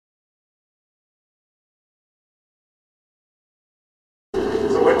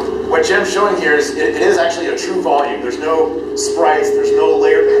what Jim's showing here is it is actually a true volume. There's no sprites, there's no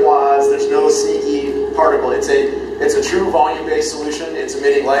layered quads, there's no sneaky particle. It's a true volume-based solution. It's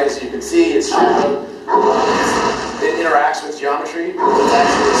emitting light, as you can see. It's shadowed. It interacts with geometry. It's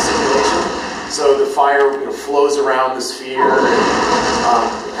actually a simulation. So the fire flows around the sphere and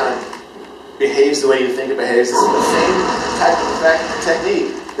it kind of behaves the way you think it behaves. This is the same type of effect and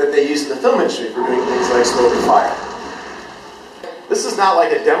technique that they use in the film industry for doing things like smoke and fire. This is not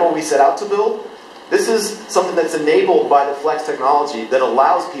like a demo we set out to build. This is something that's enabled by the Flex technology that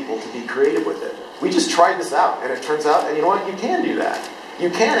allows people to be creative with it. We just tried this out, and it turns out, and you know what, you can do that. You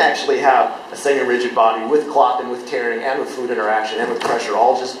can actually have a semi-rigid body with clock and with tearing and with fluid interaction and with pressure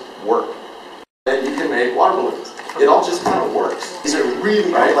all just work. And you can make water balloons. It all just kind of works. These are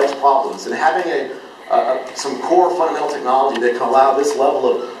really complex problems, and having some core fundamental technology that can allow this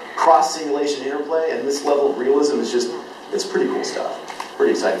level of cross-simulation interplay and this level of realism is just, it's pretty cool stuff.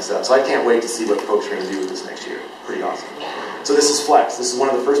 Pretty exciting stuff. So I can't wait to see what folks are going to do with this next year. Pretty awesome. So this is Flex. This is one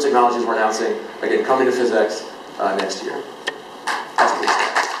of the first technologies we're announcing, again, coming to PhysX next year.